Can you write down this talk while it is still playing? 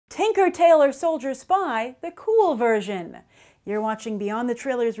Tinker Tailor Soldier Spy, the cool version. You're watching Beyond the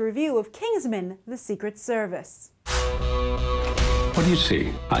Trailer's review of Kingsman The Secret Service. What do you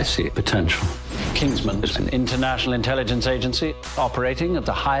see? I see potential. Kingsman is an international intelligence agency operating at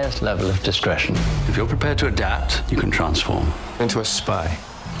the highest level of discretion. If you're prepared to adapt, you can transform into a spy.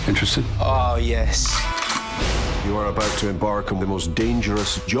 Interested? Oh, yes. You are about to embark on the most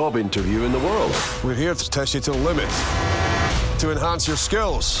dangerous job interview in the world. We're here to test you to the limit, to enhance your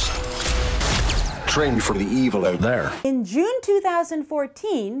skills, train you for the evil out there. In June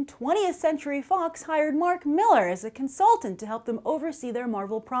 2014, 20th Century Fox hired Mark Millar as a consultant to help them oversee their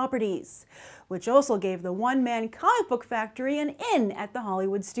Marvel properties, which also gave the one-man comic book factory an in at the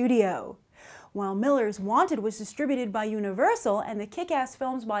Hollywood studio. While Millar's Wanted was distributed by Universal and the Kick-Ass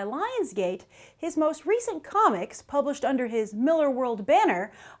films by Lionsgate, his most recent comics, published under his Millar World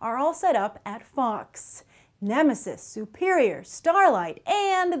banner, are all set up at Fox: Nemesis, Superior, Starlight,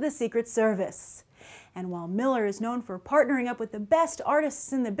 and The Secret Service. And while Millar is known for partnering up with the best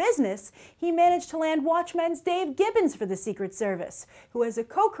artists in the business, he managed to land Watchmen's Dave Gibbons for The Secret Service, who has a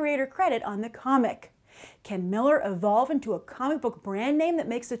co-creator credit on the comic. Can Millar evolve into a comic book brand name that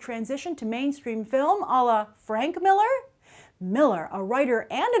makes the transition to mainstream film a la Frank Miller? Millar, a writer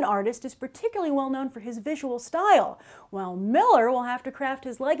and an artist, is particularly well known for his visual style, while Millar will have to craft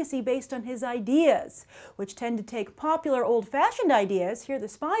his legacy based on his ideas, which tend to take popular old-fashioned ideas, here the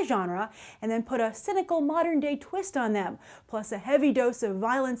spy genre, and then put a cynical modern-day twist on them, plus a heavy dose of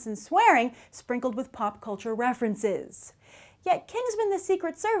violence and swearing sprinkled with pop culture references. Yet Kingsman The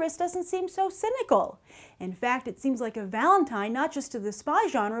Secret Service doesn't seem so cynical. In fact, it seems like a valentine not just to the spy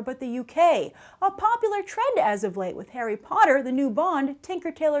genre, but the UK, a popular trend as of late with Harry Potter, the new Bond,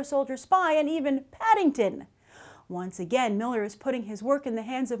 Tinker Tailor Soldier Spy, and even Paddington. Once again, Millar is putting his work in the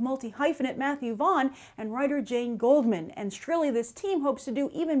hands of multi-hyphenate Matthew Vaughn and writer Jane Goldman, and surely this team hopes to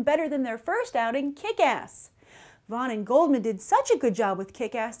do even better than their first outing, Kick-Ass. Vaughn and Goldman did such a good job with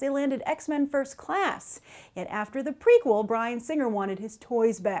Kick-Ass, they landed X-Men First Class. Yet after the prequel, Bryan Singer wanted his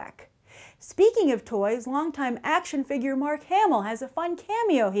toys back. Speaking of toys, longtime action figure Mark Hamill has a fun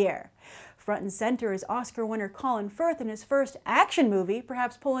cameo here. Front and center is Oscar winner Colin Firth in his first action movie,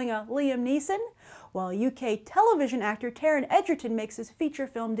 perhaps pulling a Liam Neeson, while UK television actor Taron Egerton makes his feature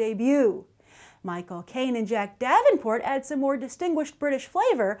film debut. Michael Caine and Jack Davenport add some more distinguished British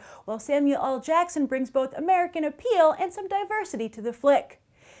flavor, while Samuel L. Jackson brings both American appeal and some diversity to the flick.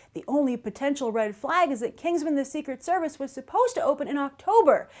 The only potential red flag is that Kingsman The Secret Service was supposed to open in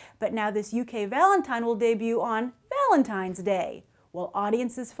October, but now this UK Valentine will debut on Valentine's Day. Will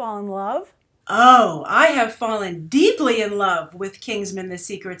audiences fall in love? Oh, I have fallen deeply in love with Kingsman The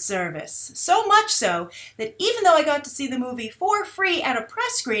Secret Service. So much so that even though I got to see the movie for free at a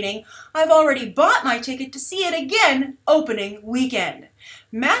press screening, I've already bought my ticket to see it again opening weekend.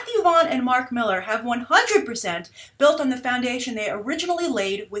 Matthew Vaughn and Mark Millar have 100% built on the foundation they originally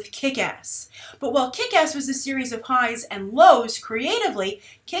laid with Kick-Ass. But while Kick-Ass was a series of highs and lows creatively,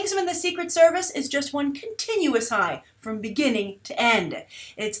 Kingsman The Secret Service is just one continuous high from beginning to end.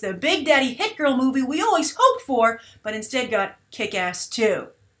 It's the Big Daddy Hit Girl movie we always hoped for, but instead got Kick-Ass 2.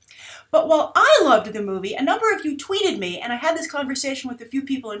 But while I loved the movie, a number of you tweeted me, and I had this conversation with a few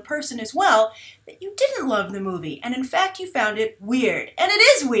people in person as well, that you didn't love the movie, and in fact you found it weird. And it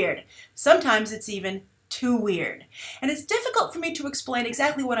is weird. Sometimes it's even too weird. And it's difficult for me to explain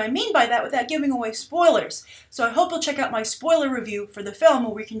exactly what I mean by that without giving away spoilers, so I hope you'll check out my spoiler review for the film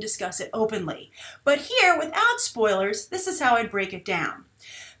where we can discuss it openly. But here, without spoilers, this is how I'd break it down.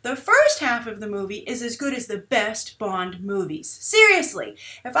 The first half of the movie is as good as the best Bond movies. Seriously,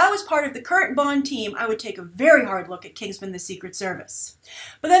 if I was part of the current Bond team, I would take a very hard look at Kingsman The Secret Service.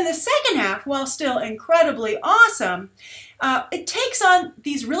 But then the second half, while still incredibly awesome, it takes on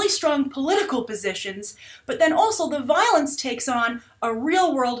these really strong political positions, but then also the violence takes on a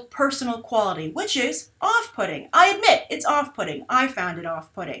real-world personal quality, which is off-putting. I admit, it's off-putting. I found it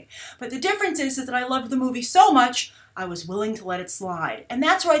off-putting. But the difference is that I loved the movie so much, I was willing to let it slide. And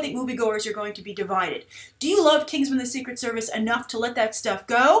that's where I think moviegoers are going to be divided. Do you love Kingsman The Secret Service enough to let that stuff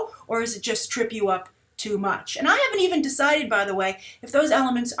go, or does it just trip you up too much? And I haven't even decided, by the way, if those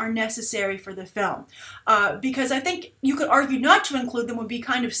elements are necessary for the film. Because I think you could argue not to include them would be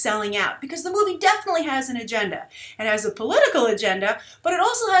kind of selling out, because the movie definitely has an agenda. It has a political agenda, but it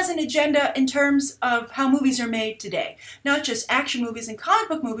also has an agenda in terms of how movies are made today. Not just action movies and comic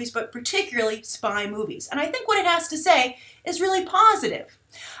book movies, but particularly spy movies. And I think what it has to say is really positive.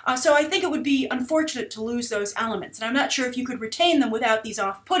 So I think it would be unfortunate to lose those elements, and I'm not sure if you could retain them without these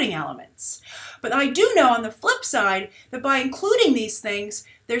off-putting elements. But I do know on the flip side that by including these things,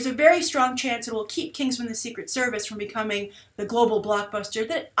 there's a very strong chance it will keep Kingsman The Secret Service from becoming the global blockbuster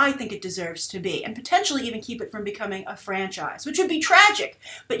that I think it deserves to be, and potentially even keep it from becoming a franchise, which would be tragic.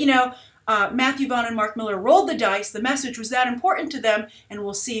 But you know, Matthew Vaughn and Mark Millar rolled the dice, the message was that important to them, and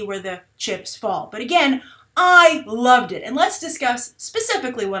we'll see where the chips fall. But again, I loved it, and let's discuss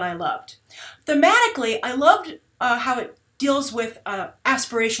specifically what I loved. Thematically, I loved how it deals with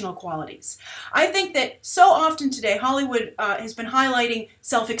aspirational qualities. I think that so often today Hollywood has been highlighting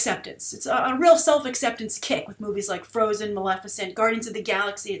self-acceptance. It's a real self-acceptance kick with movies like Frozen, Maleficent, Guardians of the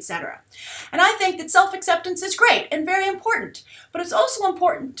Galaxy, etc. And I think that self-acceptance is great and very important, but it's also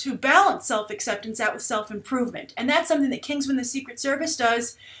important to balance self-acceptance out with self-improvement, and that's something that Kingsman The Secret Service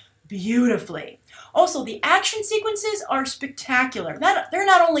does beautifully. Also, the action sequences are spectacular. They're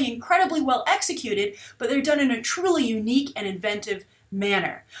not only incredibly well executed, but they're done in a truly unique and inventive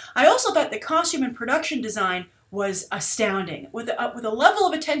manner. I also thought the costume and production design was astounding, with a level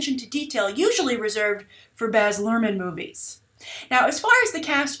of attention to detail usually reserved for Baz Luhrmann movies. Now, as far as the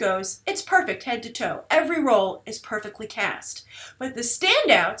cast goes, it's perfect head to toe. Every role is perfectly cast. But the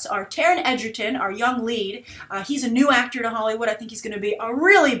standouts are Taron Egerton, our young lead. He's a new actor to Hollywood. I think he's going to be a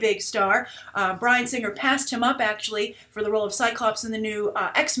really big star. Bryan Singer passed him up, actually, for the role of Cyclops in the new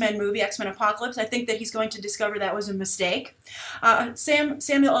X-Men movie, X-Men Apocalypse. I think that he's going to discover that was a mistake.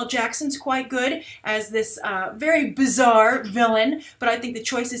 Samuel L. Jackson's quite good as this very bizarre villain, but I think the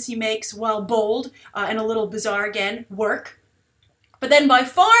choices he makes, while bold and a little bizarre again, work. But then by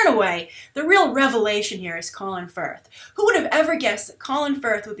far and away, the real revelation here is Colin Firth. Who would have ever guessed that Colin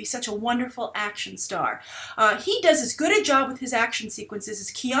Firth would be such a wonderful action star? He does as good a job with his action sequences as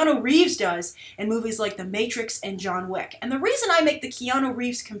Keanu Reeves does in movies like The Matrix and John Wick. And the reason I make the Keanu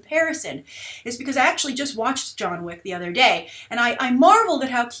Reeves comparison is because I actually just watched John Wick the other day, and I marveled at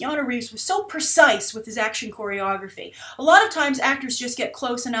how Keanu Reeves was so precise with his action choreography. A lot of times actors just get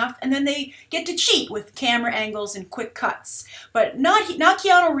close enough and then they get to cheat with camera angles and quick cuts. But not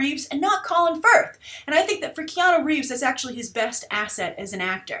Keanu Reeves and not Colin Firth. And I think that for Keanu Reeves, that's actually his best asset as an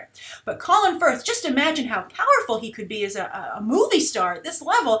actor. But Colin Firth, just imagine how powerful he could be as a movie star at this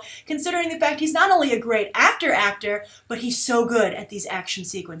level, considering the fact he's not only a great actor, but he's so good at these action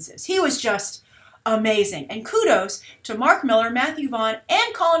sequences. He was just amazing. And kudos to Mark Millar, Matthew Vaughn,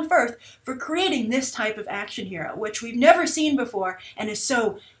 and Colin Firth for creating this type of action hero, which we've never seen before and is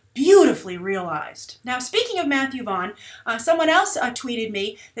so beautifully realized. Now, speaking of Matthew Vaughn, someone else tweeted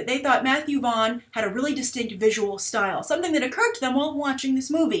me that they thought Matthew Vaughn had a really distinct visual style, something that occurred to them while watching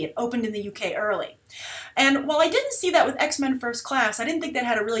this movie. It opened in the UK early. And while I didn't see that with X-Men First Class, I didn't think that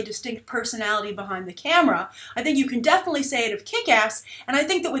had a really distinct personality behind the camera. I think you can definitely say it of Kick-Ass, and I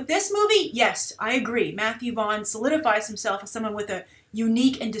think that with this movie, yes, I agree. Matthew Vaughn solidifies himself as someone with a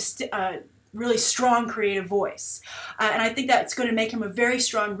unique and really strong creative voice. And I think that's going to make him a very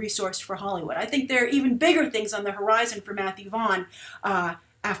strong resource for Hollywood. I think there are even bigger things on the horizon for Matthew Vaughn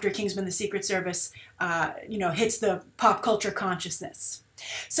after Kingsman The Secret Service hits the pop culture consciousness.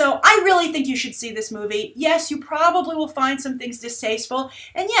 So I really think you should see this movie. Yes, you probably will find some things distasteful,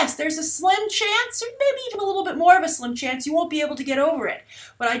 and yes, there's a slim chance, or maybe even a little bit more of a slim chance, you won't be able to get over it.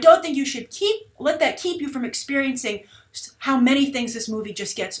 But I don't think you should let that keep you from experiencing how many things this movie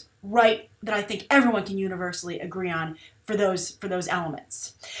just gets right that I think everyone can universally agree on for those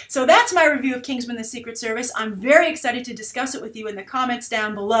elements. So that's my review of Kingsman The Secret Service. I'm very excited to discuss it with you in the comments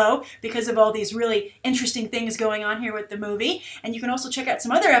down below because of all these really interesting things going on here with the movie. And you can also check out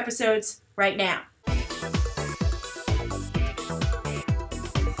some other episodes right now.